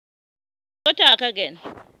Go talk again.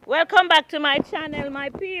 Welcome back to my channel, my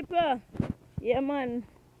people. Yeah, man.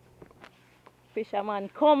 Fisherman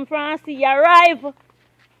come from sea, arrive.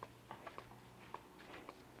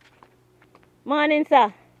 Morning,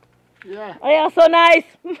 sir. Yeah. Oh, you're so nice.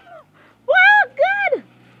 Wow, good.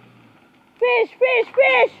 Fish, fish,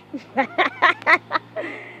 fish.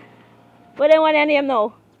 What do you want your name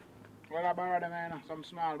now? Well, I borrow them, you know. Some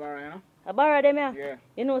small borrow, you know. I borrow them, yeah? Yeah.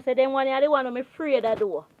 You know, say them one are the one I'm afraid of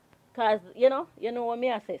do. Cause, you know what me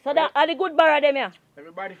I say. So that are the good borrow them, yeah?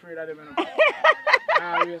 Everybody afraid of them, you know.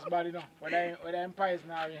 Nah, yes, body, no. When they pies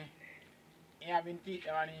now, you having teeth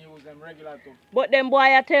and you use them regular too. But them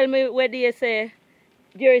boy I tell me where they say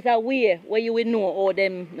there is a way where you will know all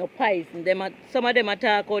them no poison. Them some of them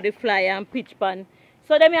attack all the fly and pitch pan.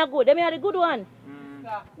 So them are good. Them are the good one.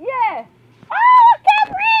 Yeah. Oh,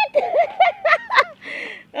 Capri!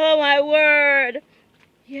 Oh my word.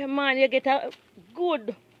 Yeah man, you get a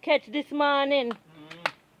good catch this morning.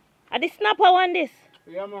 And the snapper one this?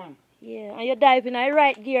 Yeah man. Yeah, and you dive in a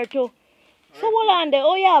right gear too. So hold on there,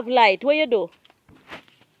 oh you have light, what you do?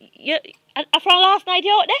 You from last night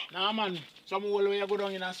you out there? Nah man. Some hole where you go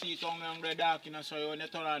down in a sea tongue and the dark in a so when you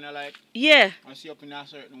turn on the light. Yeah. And see up in a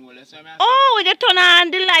certain hole. Oh, when you turn on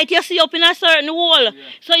the light, you see up in a certain hole. Yeah.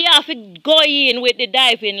 So you have to go in with the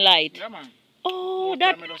diving light. Yeah, man. Oh,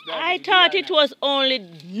 that I thought it was only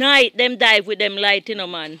night them dive with them light, you know,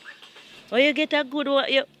 man. Oh, you get a good one.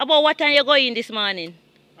 About what time you go in this morning?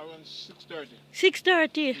 Around 6:30.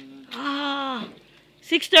 6:30? Ah,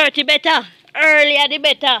 6:30 better. Earlier the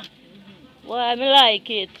better. Well, I like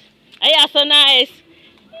it. Oh, yeah, so nice.